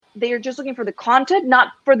they're just looking for the content,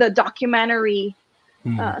 not for the documentary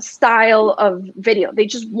style of video. They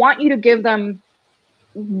just want you to give them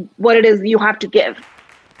what it is you have to give.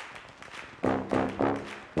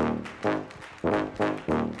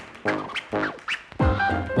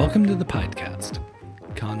 Welcome to the Podcast,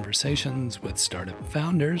 conversations with startup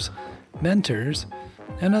founders, mentors,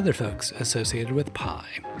 and other folks associated with Pi,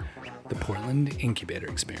 the Portland Incubator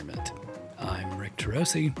Experiment. I'm Rick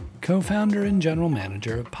Tarosi, co-founder and general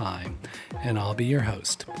manager of Pi, and I'll be your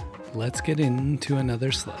host. Let's get into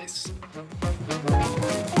another slice.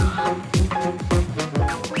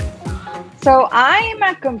 So I'm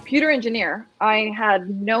a computer engineer. I had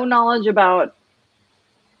no knowledge about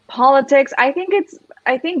politics. I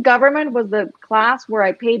think government was the class where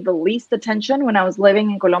I paid the least attention when I was living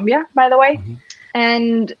in Colombia, by the way. Mm-hmm.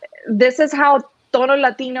 And this is how Tono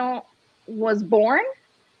Latino was born.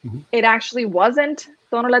 Mm-hmm. It actually wasn't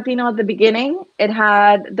Tono Latino at the beginning.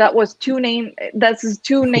 That's two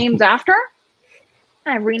names after.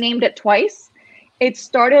 I renamed it twice. It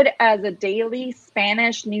started as a daily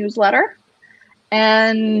Spanish newsletter.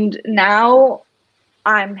 And now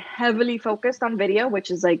I'm heavily focused on video, which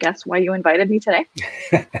is, I guess, why you invited me today.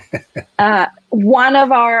 One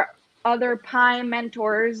of our other Pi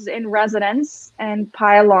mentors in residence and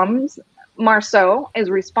Pi alums, Marceau, is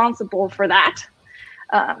responsible for that.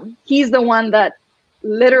 He's the one that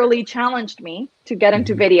literally challenged me to get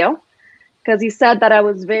into video because he said that I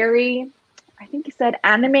was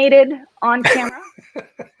animated on camera.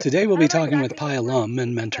 Today we'll be talking with Pi alum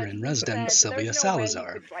and mentor in residence, Sylvia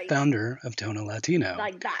Salazar, founder of Tono Latino.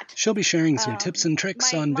 She'll be sharing some tips and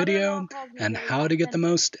tricks on video and how to get the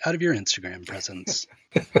most out of your Instagram presence.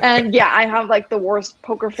 And yeah, I have like the worst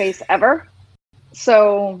poker face ever.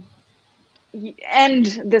 So, and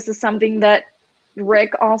this is something that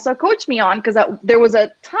Rick also coached me on because there was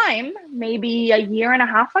a time, maybe a year and a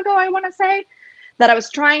half ago, I want to say, that I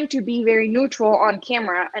was trying to be very neutral on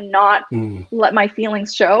camera and not let my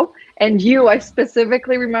feelings show. And I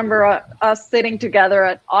specifically remember us sitting together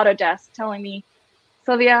at Autodesk telling me,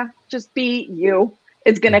 Sylvia, just be you.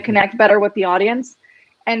 It's going to connect better with the audience.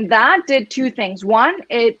 And that did two things. One,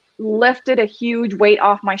 it lifted a huge weight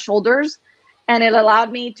off my shoulders and it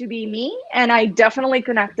allowed me to be me. And I definitely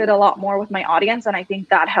connected a lot more with my audience. And I think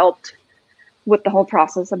that helped with the whole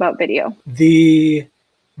process about video.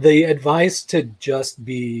 The advice to just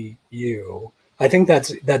be you, I think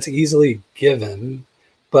that's easily given,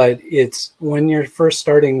 but it's when you're first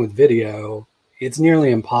starting with video, it's nearly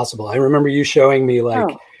impossible. I remember you showing me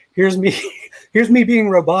here's me being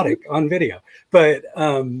robotic on video. But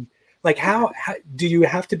how do you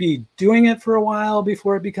have to be doing it for a while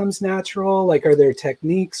before it becomes natural? Like, are there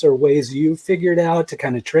techniques or ways you figured out to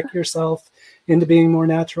kind of trick yourself into being more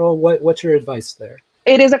natural? What's your advice there?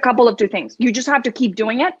 It is a couple of two things. You just have to keep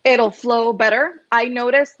doing it. It'll flow better. I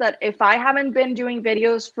noticed that if I haven't been doing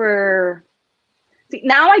videos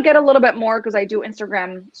now I get a little bit more because I do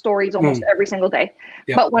Instagram stories almost every single day.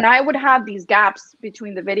 Yep. But when I would have these gaps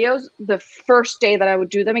between the videos, the first day that I would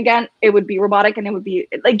do them again, it would be robotic and it would be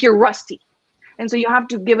like you're rusty. And so you have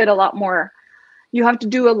to give it a lot more. You have to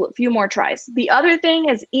do a few more tries. The other thing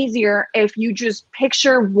is easier if you just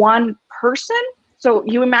picture one person. So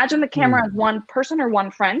you imagine the camera as one person or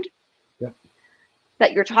one friend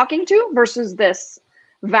that you're talking to versus this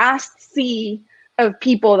vast sea of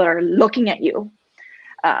people that are looking at you.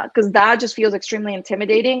 Because that just feels extremely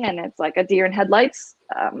intimidating and it's like a deer in headlights.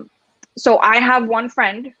 So I have one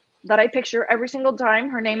friend that I picture every single time.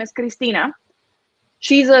 Her name is Cristina.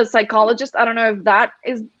 She's a psychologist. I don't know if that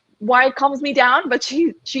is why it calms me down, but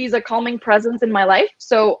she's a calming presence in my life.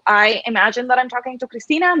 So I imagine that I'm talking to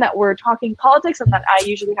Cristina and that we're talking politics and that I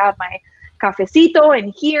usually have my cafecito in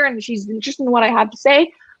here and she's interested in what I have to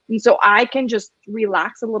say. And so I can just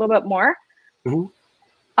relax a little bit more. Mm-hmm.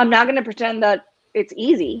 I'm not going to pretend that it's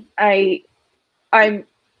easy. I'm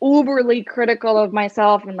uberly critical of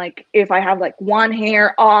myself. And like, if I have like one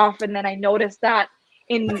hair off and then I notice that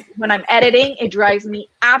when I'm editing, it drives me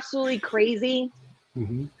absolutely crazy.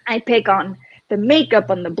 Mm-hmm. I pick on the makeup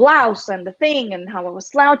and the blouse and the thing and how I was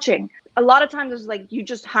slouching. A lot of times it's like you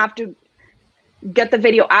just have to get the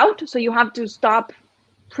video out. So you have to stop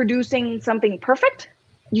producing something perfect.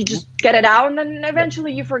 You just get it out and then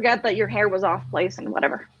eventually you forget that your hair was off place and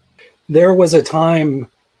whatever. There was a time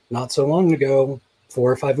not so long ago,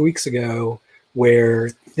 4 or 5 weeks ago, where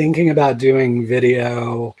thinking about doing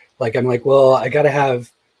video, like I'm like, well, I got to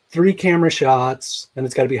have 3 camera shots and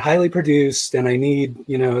it's got to be highly produced and I need,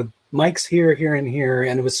 mics here, here, and here.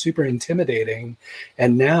 And it was super intimidating.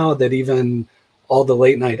 And now that even all the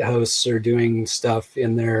late night hosts are doing stuff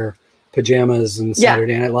in their pajamas and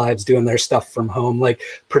Saturday Night Lives doing their stuff from home. Like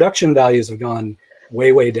production values have gone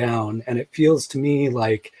way, way down. And it feels to me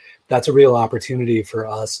like that's a real opportunity for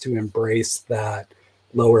us to embrace that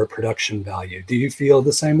lower production value. Do you feel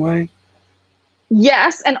the same way?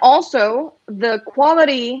 Yes. And also the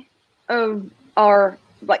quality of our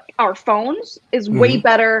phones is way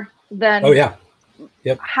better than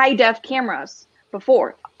high def cameras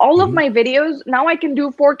before. All of my videos, now I can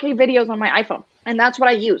do 4K videos on my iPhone, and that's what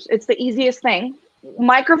I use. It's the easiest thing.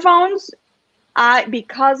 Microphones,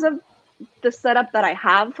 because of the setup that I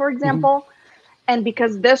have, for example, and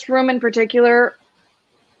because this room in particular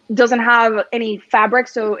doesn't have any fabric,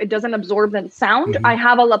 so it doesn't absorb the sound. I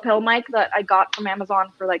have a lapel mic that I got from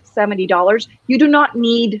Amazon for like $70. You do not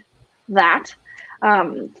need that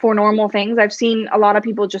for normal things. I've seen a lot of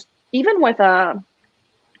people just, even with a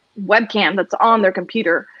webcam that's on their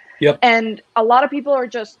computer, and a lot of people are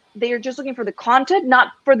just looking for the content,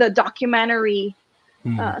 not for the documentary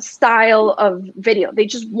style of video. They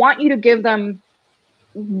just want you to give them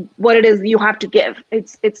what it is you have to give.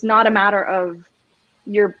 It's not a matter of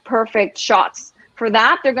your perfect shots. For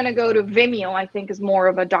that, they're going to go to Vimeo, I think is more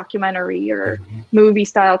of a documentary or movie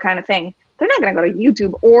style kind of thing. They're not going to go to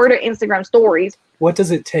YouTube or to Instagram stories. What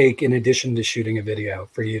does it take in addition to shooting a video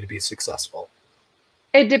for you to be successful?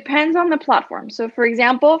 It depends on the platform. So for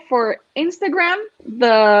example, for Instagram,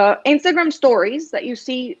 the Instagram stories that you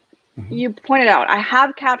see, you pointed out, I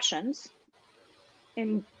have captions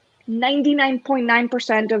in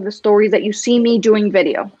 99.9% of the stories that you see me doing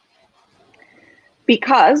video.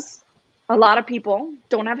 Because a lot of people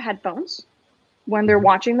don't have headphones when they're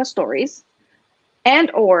watching the stories,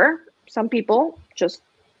 and or some people just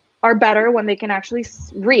are better when they can actually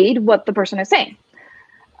read what the person is saying.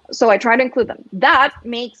 So I try to include them. That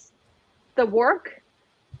makes the work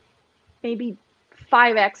maybe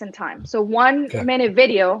 5x in time. So 1 minute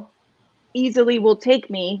video easily will take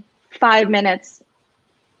me 5 minutes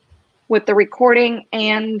with the recording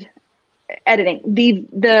and editing.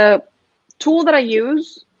 The tool that I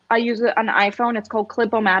use an iPhone. It's called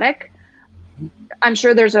Clip-O-Matic. I'm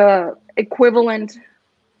sure there's a equivalent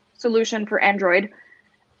solution for Android.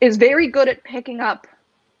 Is very good at picking up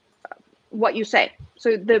what you say.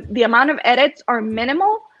 So the amount of edits are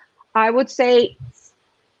minimal. I would say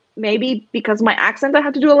maybe because my accent, I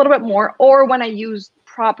have to do a little bit more, or when I use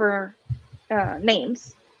proper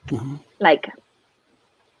names, like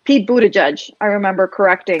Pete Buttigieg, I remember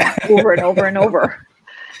correcting over and over and over.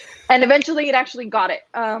 And eventually it actually got it.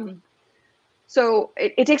 So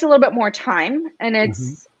it takes a little bit more time, and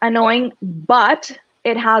it's annoying, but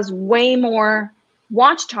it has way more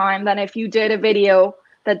watch time than if you did a video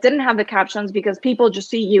that didn't have the captions, because people just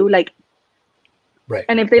see you like,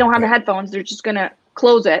 and if they don't have the headphones, they're just going to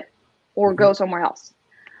close it or go somewhere else.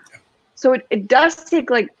 So it does take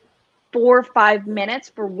like 4 or 5 minutes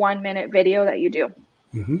for 1 minute video that you do.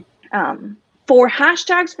 For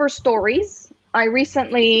hashtags for stories, I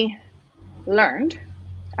recently learned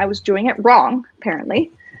I was doing it wrong,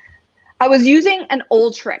 apparently. I was using an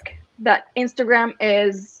old trick that Instagram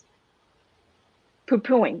is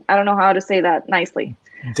poo-pooing. I don't know how to say that nicely.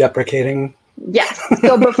 Deprecating? Yes.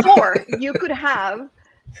 So before, you could have,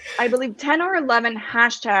 I believe, 10 or 11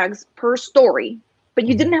 hashtags per story, but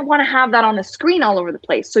you didn't want to have that on the screen all over the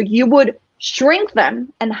place. So you would shrink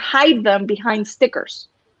them and hide them behind stickers.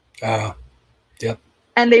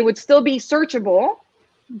 And they would still be searchable,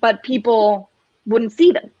 but people wouldn't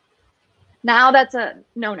see them. Now that's a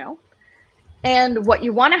no-no. And what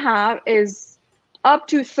you want to have is up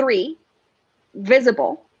to 3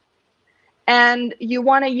 visible. And you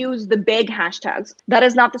want to use the big hashtags. That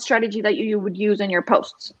is not the strategy that you would use in your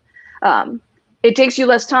posts. It takes you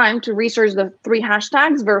less time to research the 3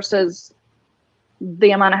 hashtags versus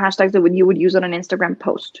the amount of hashtags that you would use on an Instagram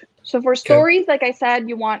post. So for stories, like I said,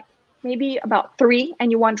 you want maybe about 3,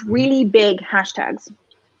 and you want really big hashtags.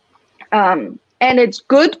 And it's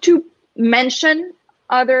good to mention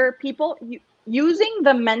other people. Using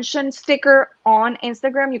the mention sticker on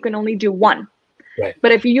Instagram, you can only do 1.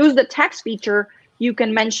 But if you use the text feature, you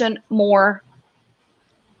can mention more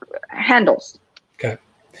handles.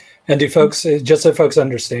 And do folks, just so folks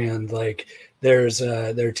understand, like there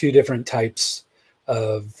are 2 different types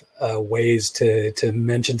of ways to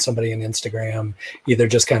mention somebody in Instagram, either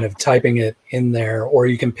just kind of typing it in there, or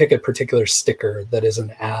you can pick a particular sticker that is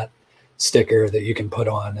an @ sticker that you can put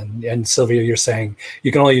on. And Sylvia, you're saying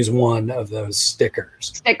you can only use 1 of those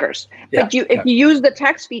stickers. But if you use the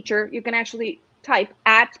text feature, you can actually type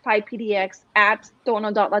 @PiPDX,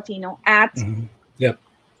 @Tono.Latino, I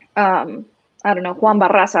don't know, Juan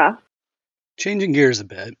Barraza. Changing gears a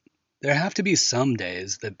bit, there have to be some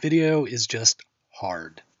days that video is just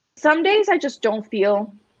hard. some days I just don't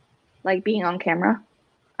feel like being on camera.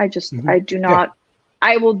 I do not. Yeah.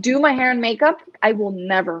 I will do my hair and makeup. I will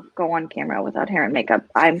never go on camera without hair and makeup.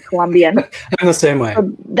 I'm Colombian. I'm the same way.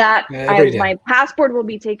 So my passport will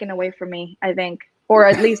be taken away from me, I think, or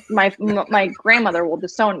at least my grandmother will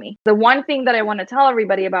disown me. The one thing that I want to tell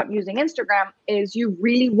everybody about using Instagram is you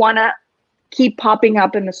really want to keep popping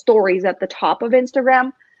up in the stories at the top of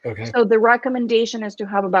Instagram. Okay. So the recommendation is to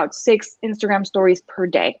have about 6 Instagram stories per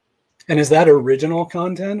day. And is that original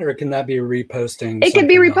content, or can that be reposting? It can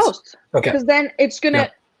be repost. Okay. Because then it's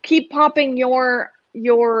gonna keep popping your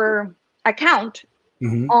account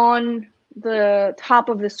on the top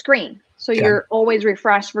of the screen, so you're always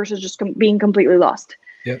refreshed versus just being completely lost.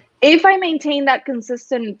 Yep. If I maintain that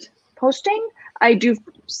consistent posting, I do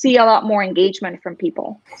see a lot more engagement from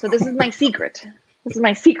people. So this is my secret. This is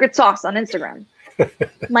my secret sauce on Instagram.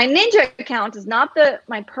 My Ninja account is not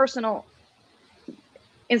my personal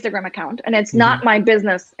Instagram account, and it's not my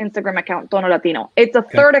business Instagram account, Tono Latino. It's a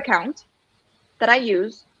third account that I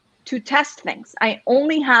use to test things. I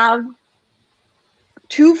only have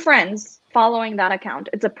 2 friends following that account.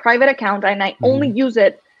 It's a private account, and I only use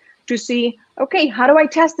it to see, okay, how do I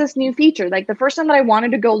test this new feature? Like the first time that I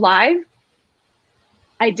wanted to go live,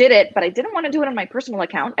 I did it, but I didn't want to do it on my personal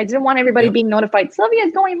account. I didn't want everybody being notified, Sylvia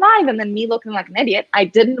is going live, and then me looking like an idiot. I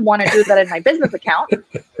didn't want to do that in my business account.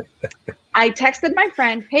 I texted my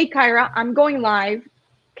friend, hey, Kyra, I'm going live.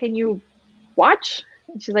 Can you watch?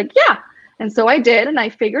 And she's like, yeah. And so I did, and I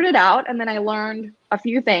figured it out. And then I learned a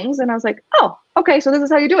few things, and I was like, oh, okay, so this is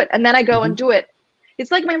how you do it. And then I go and do it. It's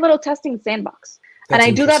like my little testing sandbox. And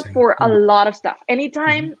I do that for a lot of stuff.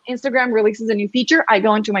 Anytime Instagram releases a new feature, I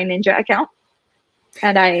go into my Ninja account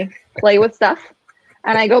and I play with stuff.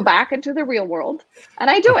 And I go back into the real world and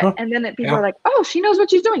I do it. And then people are like, oh, she knows what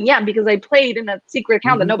she's doing. Yeah, because I played in a secret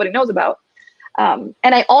account that nobody knows about. And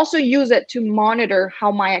I also use it to monitor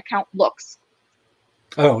how my account looks.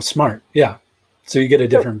 Oh, smart. Yeah. So you get a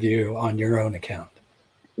different view on your own account.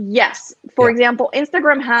 Yes. For example,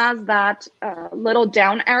 Instagram has that little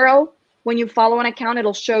down arrow. When you follow an account,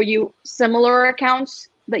 it'll show you similar accounts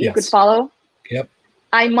that you could follow. Yep.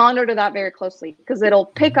 I monitor that very closely because it'll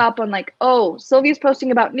pick up on like, oh, Sylvia's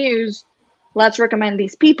posting about news. Let's recommend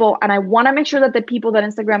these people. And I want to make sure that the people that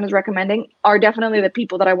Instagram is recommending are definitely the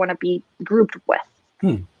people that I want to be grouped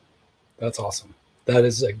with. That's awesome. That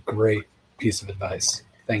is a great piece of advice.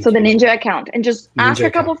 Thank you. So the Ninja account, and just ask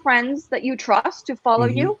a couple friends that you trust to follow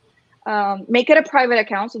you. Make it a private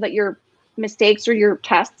account so that your mistakes or your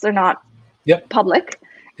tests are not public.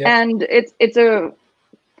 And it's a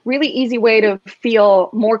really easy way to feel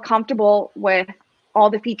more comfortable with all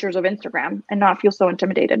the features of Instagram and not feel so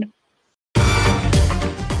intimidated.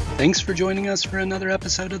 Thanks for joining us for another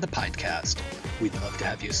episode of the podcast. We'd love to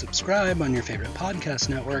have you subscribe on your favorite podcast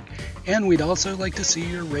network, and we'd also like to see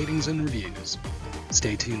your ratings and reviews.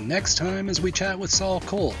 Stay tuned next time as we chat with Saul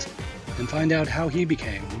Colt and find out how he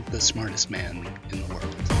became the smartest man in the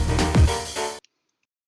world.